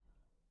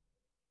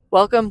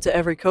Welcome to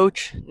Every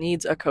Coach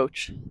Needs a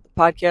Coach, the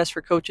podcast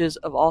for coaches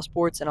of all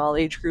sports and all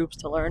age groups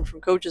to learn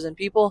from coaches and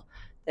people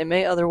they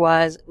may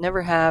otherwise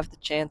never have the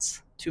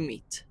chance to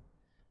meet.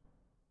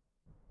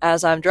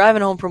 As I'm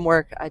driving home from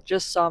work, I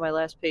just saw my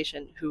last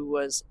patient who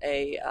was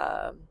a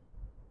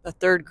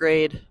third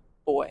grade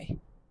boy,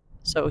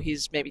 so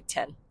he's maybe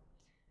 10.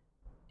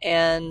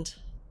 And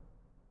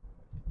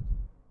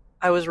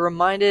I was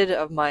reminded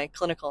of my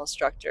clinical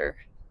instructor,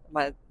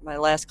 my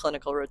last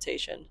clinical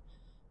rotation,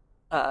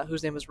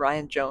 whose name was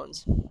Ryan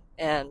Jones.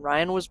 And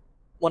Ryan was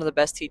one of the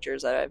best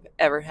teachers that I've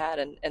ever had,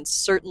 and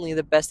certainly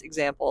the best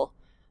example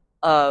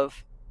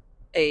of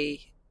a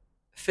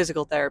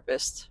physical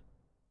therapist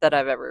that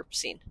I've ever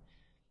seen.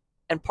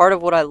 And part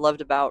of what I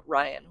loved about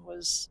Ryan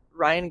was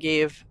Ryan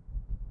gave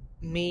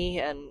me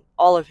and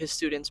all of his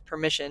students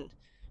permission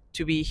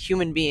to be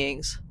human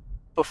beings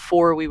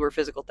before we were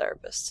physical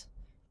therapists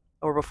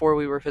or before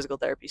we were physical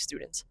therapy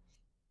students.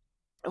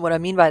 And what I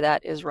mean by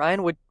that is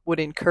Ryan would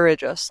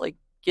encourage us, like,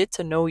 get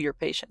to know your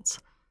patients.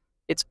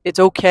 It's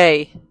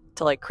okay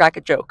to like crack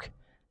a joke,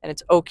 and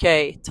it's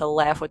okay to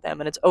laugh with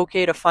them, and it's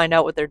okay to find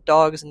out what their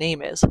dog's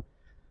name is,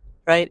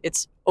 right?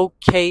 It's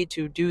okay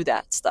to do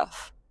that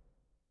stuff.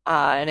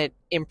 And it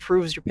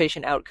improves your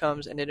patient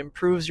outcomes, and it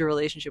improves your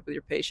relationship with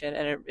your patient,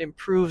 and it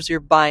improves your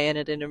buy-in,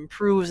 and it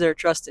improves their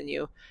trust in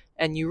you.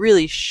 And you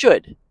really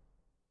should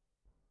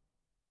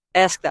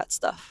ask that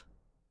stuff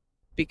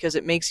because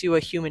it makes you a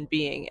human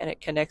being and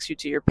it connects you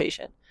to your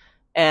patient.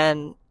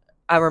 And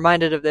I'm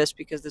reminded of this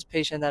because this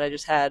patient that I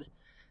just had,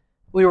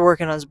 we were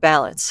working on his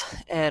balance,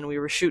 and we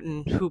were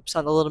shooting hoops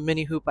on the little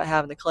mini hoop I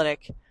have in the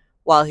clinic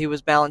while he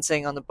was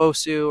balancing on the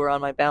BOSU or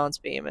on my balance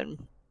beam.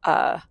 And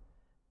I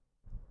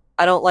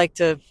don't like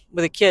to,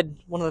 with a kid,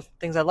 one of the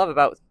things I love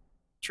about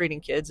treating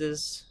kids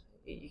is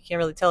you can't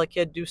really tell a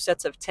kid do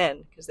sets of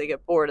 10 because they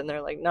get bored and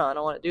they're like, no, I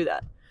don't want to do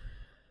that.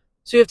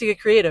 So you have to get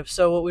creative.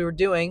 So what we were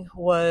doing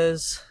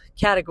was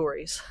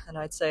categories. And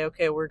I'd say,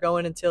 okay, we're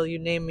going until you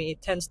name me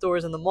 10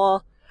 stores in the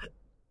mall,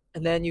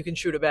 and then you can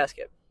shoot a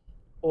basket.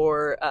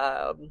 Or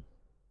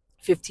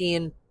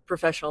 15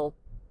 professional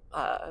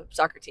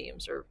soccer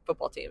teams or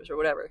football teams or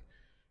whatever.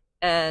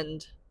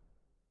 And,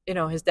 you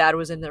know, his dad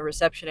was in the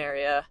reception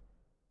area,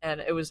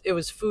 and it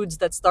was foods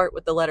that start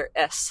with the letter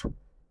S.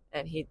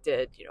 And he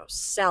did,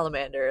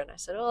 salamander. And I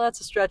said, oh, that's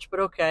a stretch, but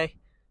okay.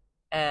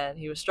 And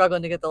he was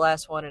struggling to get the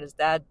last one, and his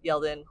dad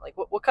yelled in, like,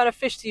 what kind of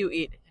fish do you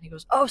eat? And he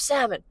goes, oh,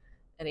 salmon.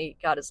 And he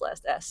got his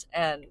last S.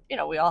 And,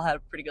 we all had a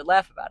pretty good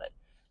laugh about it.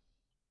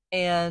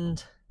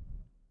 And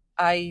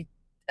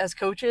as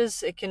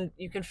coaches,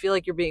 you can feel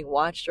like you're being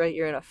watched, right?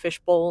 You're in a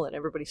fishbowl and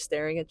everybody's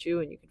staring at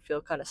you, and you can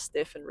feel kind of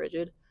stiff and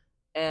rigid.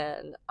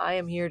 And I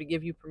am here to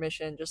give you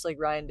permission, just like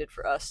Ryan did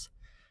for us,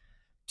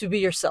 to be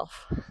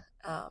yourself,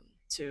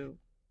 to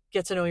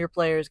get to know your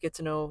players, get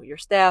to know your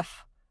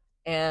staff,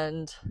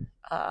 and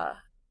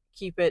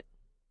keep it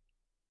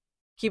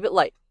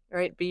light,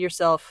 right? Be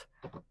yourself,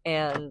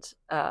 and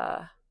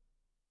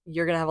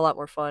you're going to have a lot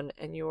more fun,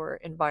 and your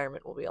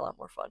environment will be a lot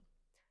more fun.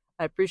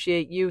 I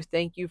appreciate you.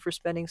 Thank you for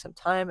spending some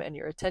time and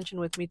your attention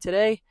with me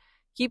today.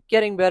 Keep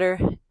getting better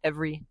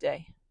every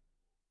day.